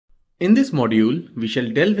In this module, we shall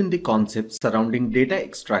delve in the concepts surrounding data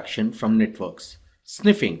extraction from networks.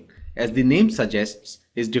 Sniffing, as the name suggests,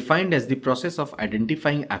 is defined as the process of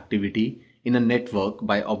identifying activity in a network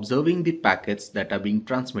by observing the packets that are being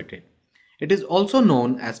transmitted. It is also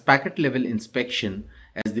known as packet level inspection,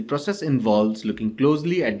 as the process involves looking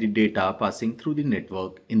closely at the data passing through the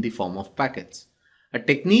network in the form of packets. A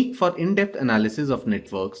technique for in-depth analysis of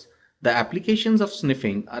networks, the applications of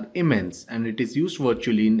sniffing are immense and it is used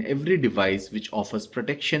virtually in every device which offers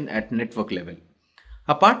protection at network level.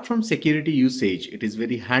 Apart from security usage, it is a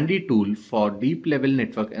very handy tool for deep level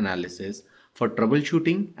network analysis for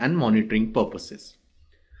troubleshooting and monitoring purposes.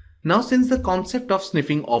 Now, since the concept of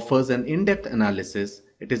sniffing offers an in-depth analysis,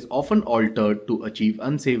 it is often altered to achieve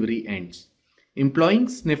unsavory ends. Employing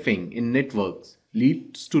sniffing in networks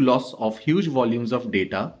leads to loss of huge volumes of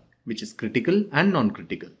data, which is critical and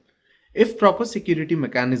non-critical. If proper security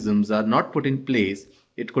mechanisms are not put in place,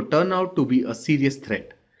 it could turn out to be a serious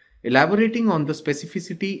threat. Elaborating on the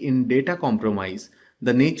specificity in data compromise,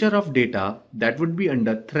 the nature of data that would be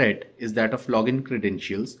under threat is that of login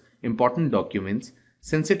credentials, important documents,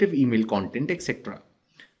 sensitive email content, etc.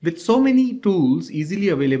 With so many tools easily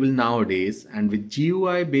available nowadays and with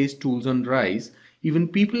GUI based tools on rise, even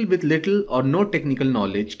people with little or no technical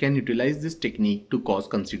knowledge can utilize this technique to cause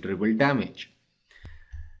considerable damage.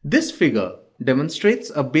 This figure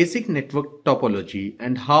demonstrates a basic network topology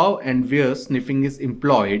and how and where sniffing is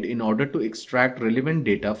employed in order to extract relevant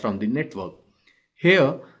data from the network.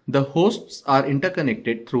 Here, the hosts are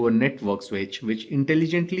interconnected through a network switch which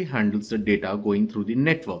intelligently handles the data going through the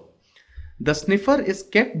network. The sniffer is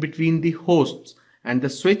kept between the hosts and the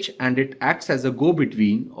switch and it acts as a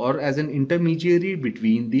go-between or as an intermediary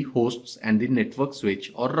between the hosts and the network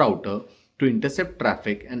switch or router to intercept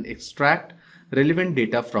traffic and extract relevant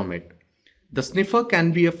data from it. The sniffer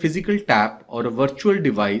can be a physical tap or a virtual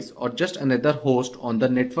device or just another host on the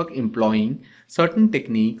network employing certain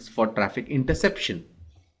techniques for traffic interception.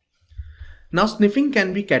 Now, sniffing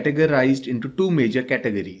can be categorized into two major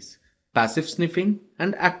categories: passive sniffing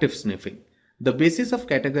and active sniffing. The basis of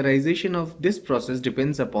categorization of this process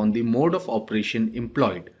depends upon the mode of operation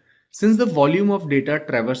employed. Since the volume of data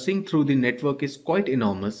traversing through the network is quite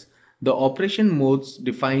enormous, the operation modes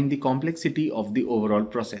define the complexity of the overall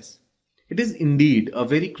process. It is indeed a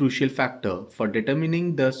very crucial factor for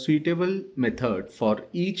determining the suitable method for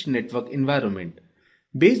each network environment.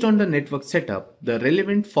 Based on the network setup, the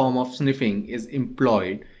relevant form of sniffing is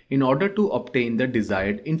employed in order to obtain the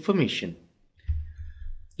desired information.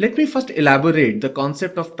 Let me first elaborate the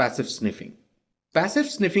concept of passive sniffing. Passive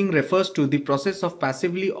sniffing refers to the process of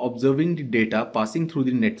passively observing the data passing through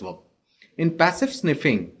the network. In passive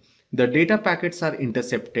sniffing, the data packets are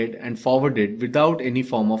intercepted and forwarded without any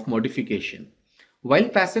form of modification. While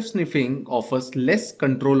passive sniffing offers less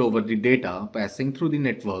control over the data passing through the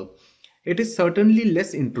network, it is certainly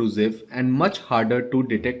less intrusive and much harder to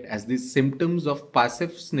detect as the symptoms of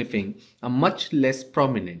passive sniffing are much less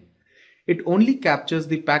prominent. It only captures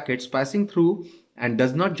the packets passing through and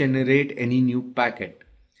does not generate any new packet.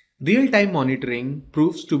 Real-time monitoring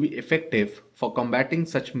proves to be effective for combating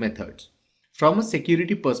such methods. From a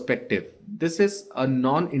security perspective, this is a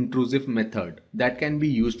non-intrusive method that can be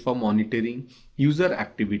used for monitoring user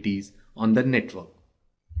activities on the network.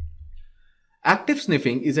 Active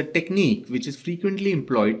sniffing is a technique which is frequently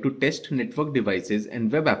employed to test network devices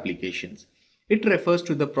and web applications. It refers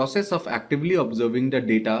to the process of actively observing the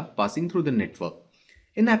data passing through the network.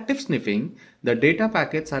 In active sniffing, the data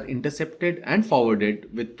packets are intercepted and forwarded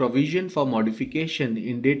with provision for modification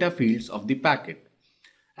in data fields of the packet.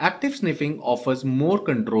 Active sniffing offers more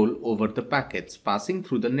control over the packets passing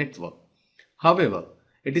through the network. However,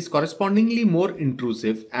 it is correspondingly more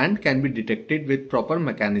intrusive and can be detected with proper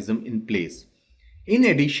mechanism in place. In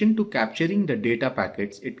addition to capturing the data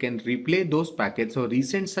packets, it can replay those packets or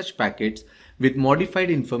resend such packets with modified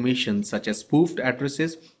information such as spoofed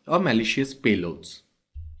addresses or malicious payloads.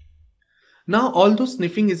 Now, although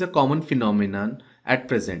sniffing is a common phenomenon at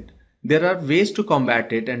present, there are ways to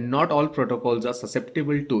combat it and not all protocols are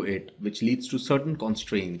susceptible to it, which leads to certain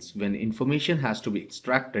constraints when information has to be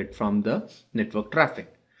extracted from the network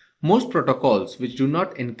traffic. Most protocols which do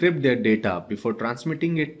not encrypt their data before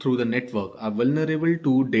transmitting it through the network are vulnerable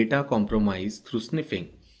to data compromise through sniffing.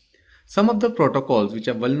 Some of the protocols which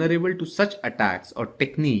are vulnerable to such attacks or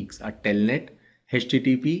techniques are Telnet,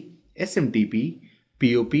 HTTP, SMTP,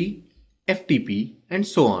 POP, FTP, and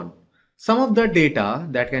so on. Some of the data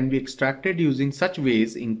that can be extracted using such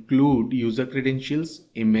ways include user credentials,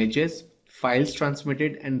 images, files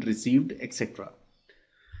transmitted and received, etc.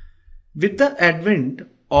 With the advent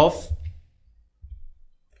of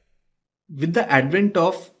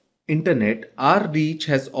internet, our reach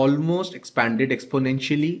has almost expanded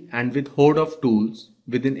exponentially and with horde of tools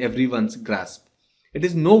within everyone's grasp. It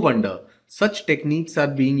is no wonder such techniques are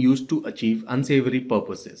being used to achieve unsavory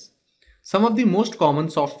purposes. Some of the most common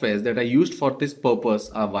softwares that are used for this purpose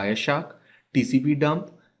are Wireshark, TCP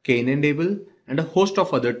dump, Cain Enable, and a host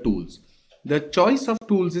of other tools. The choice of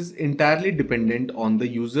tools is entirely dependent on the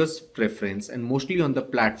user's preference and mostly on the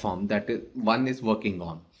platform that one is working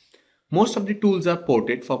on. Most of the tools are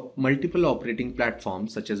ported for multiple operating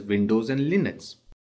platforms such as Windows and Linux.